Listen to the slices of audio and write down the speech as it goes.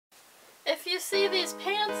if you see these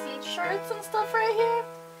pants and shirts and stuff right here,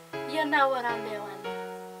 you know what I'm doing.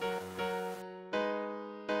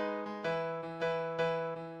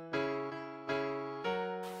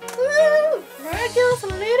 Woo! Miraculous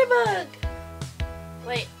Ladybug!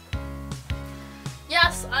 Wait.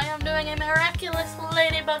 Yes, I am doing a Miraculous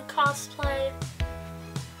Ladybug cosplay.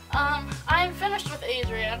 I am finished with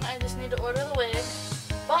Adrien. I just need to order the wig.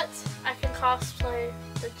 But I can cosplay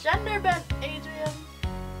the gender-bent Adrien.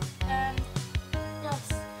 And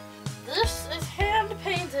yes, this is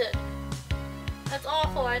hand-painted. That's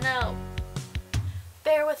awful, I know.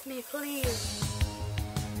 Bear with me, please.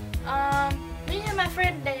 Me and my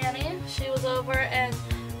friend Danny, she was over and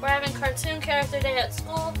we're having cartoon character day at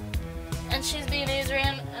school. And she's being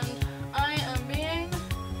Adrien and I am being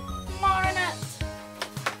Marinette.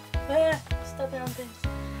 Step on things.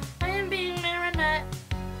 I am being Marinette.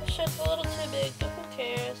 The shirt's a little too big, but who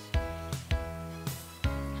cares?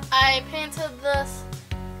 I painted this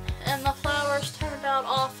and the flowers turned out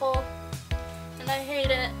awful and I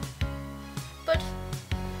hate it. But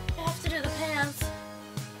I have to do the pants.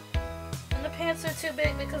 And the pants are too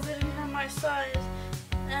big because they didn't have my size.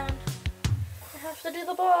 And I have to do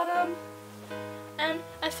the bottom. And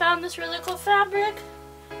I found this really cool fabric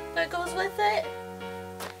that goes with it.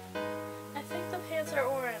 I think the pants are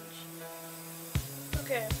orange.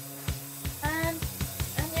 Okay. And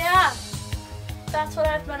yeah, that's what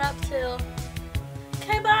I've been up to.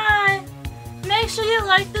 Okay, bye! Make sure you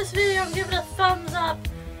like this video and give it a thumbs up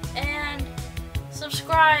and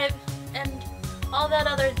subscribe and all that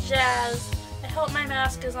other jazz. I hope my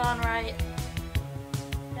mask is on right.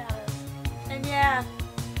 Yeah. And yeah.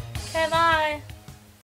 Okay, bye!